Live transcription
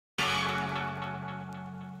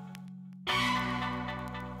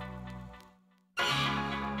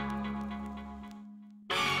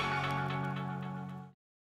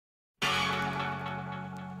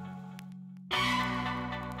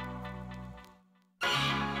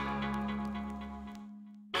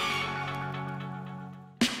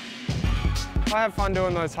I have fun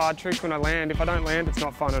doing those hard tricks when I land. If I don't land, it's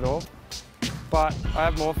not fun at all. But I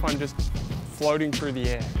have more fun just floating through the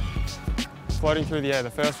air. Floating through the air. The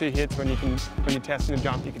first few hits when you're testing a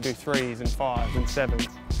jump, you can do 3s and 5s and 7s.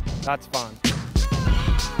 That's fun.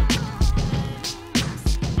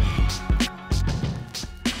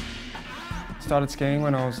 Started skiing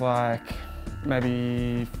when I was like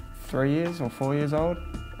maybe 3 years or 4 years old.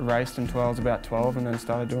 Raced until I was about 12 and then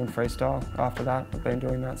started doing freestyle after that. I've been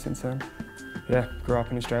doing that since then. Yeah, grew up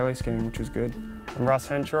in Australia skiing, which was good. I'm Russ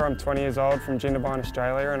Henshaw, I'm 20 years old from Jindabyne,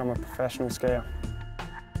 Australia, and I'm a professional skier.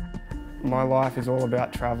 My life is all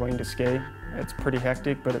about travelling to ski. It's pretty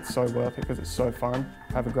hectic, but it's so worth it because it's so fun.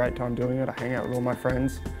 I have a great time doing it. I hang out with all my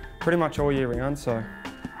friends pretty much all year round, so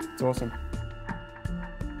it's awesome.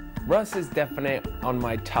 Russ is definitely on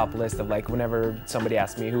my top list of like whenever somebody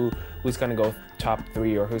asks me who's gonna go top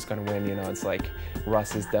 3 or who's gonna win, you know, it's like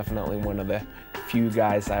Russ is definitely one of the few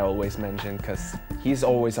guys I always mention because he's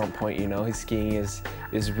always on point, you know. His skiing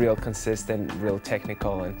is real consistent, real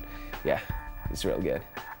technical, and yeah, he's real good.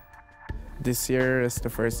 This year is the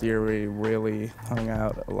first year we really hung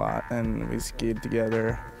out a lot and we skied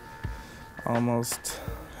together almost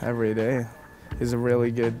every day. He's a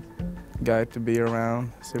really good guy to be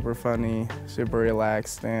around, super funny, super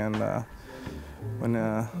relaxed, and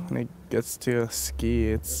when he gets to ski,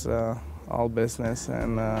 it's all business,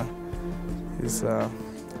 and he's a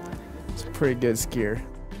pretty good skier.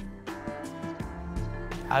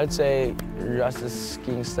 I would say Russ's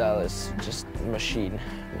skiing style is just machine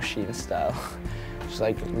style. Just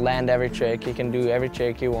like land every trick, he can do every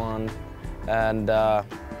trick you want, and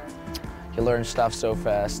he learns stuff so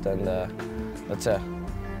fast, and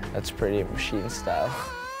that's pretty machine style.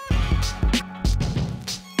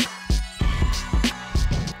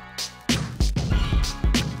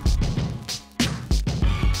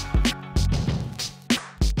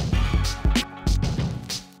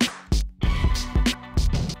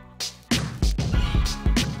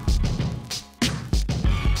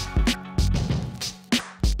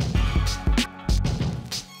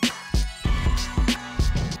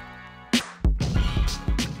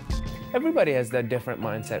 Everybody has that different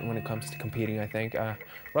mindset when it comes to competing, I think.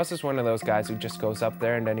 Russ is one of those guys who just goes up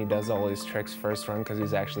there and then he does all his tricks first run because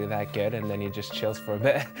he's actually that good, and then he just chills for a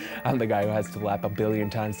bit. I'm the guy who has to lap 1 billion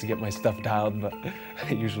times to get my stuff dialed, but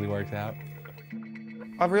it usually works out.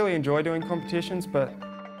 I really enjoy doing competitions, but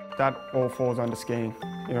that all falls under skiing,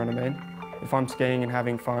 you know what I mean? If I'm skiing and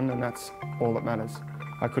having fun, then that's all that matters.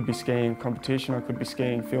 I could be skiing competition, I could be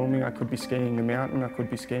skiing filming, I could be skiing the mountain, I could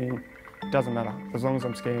be skiing. Doesn't matter. As long as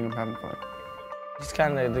I'm skiing, I'm having fun. He's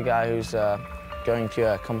kind of the guy who's going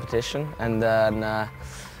to a competition and then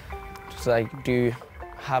just like do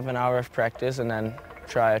half an hour of practice and then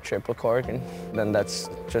try a triple cork, and then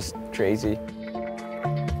that's just crazy.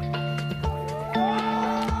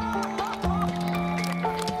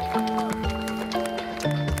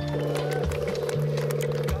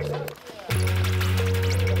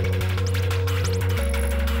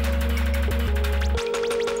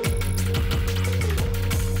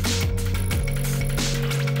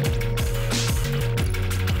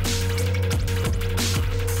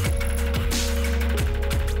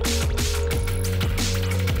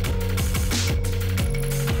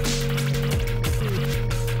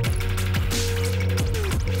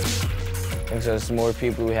 So as more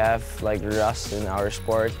people we have like Russ in our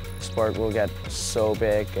sport will get so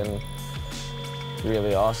big and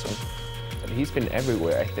really awesome. He's been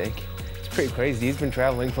everywhere, I think. It's pretty crazy. He's been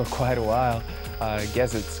traveling for quite a while. I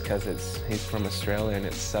guess it's because he's from Australia and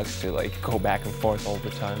it sucks to like go back and forth all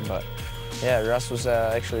the time, but... Yeah, Russ was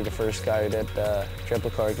actually the first guy who did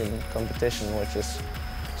triple cork in competition, which is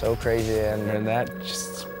so crazy. And that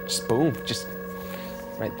just boom, just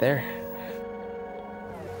right there.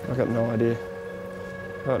 I've got no idea.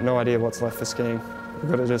 I've got no idea what's left for skiing. I've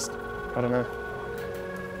got to just, I don't know,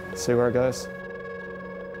 see where it goes.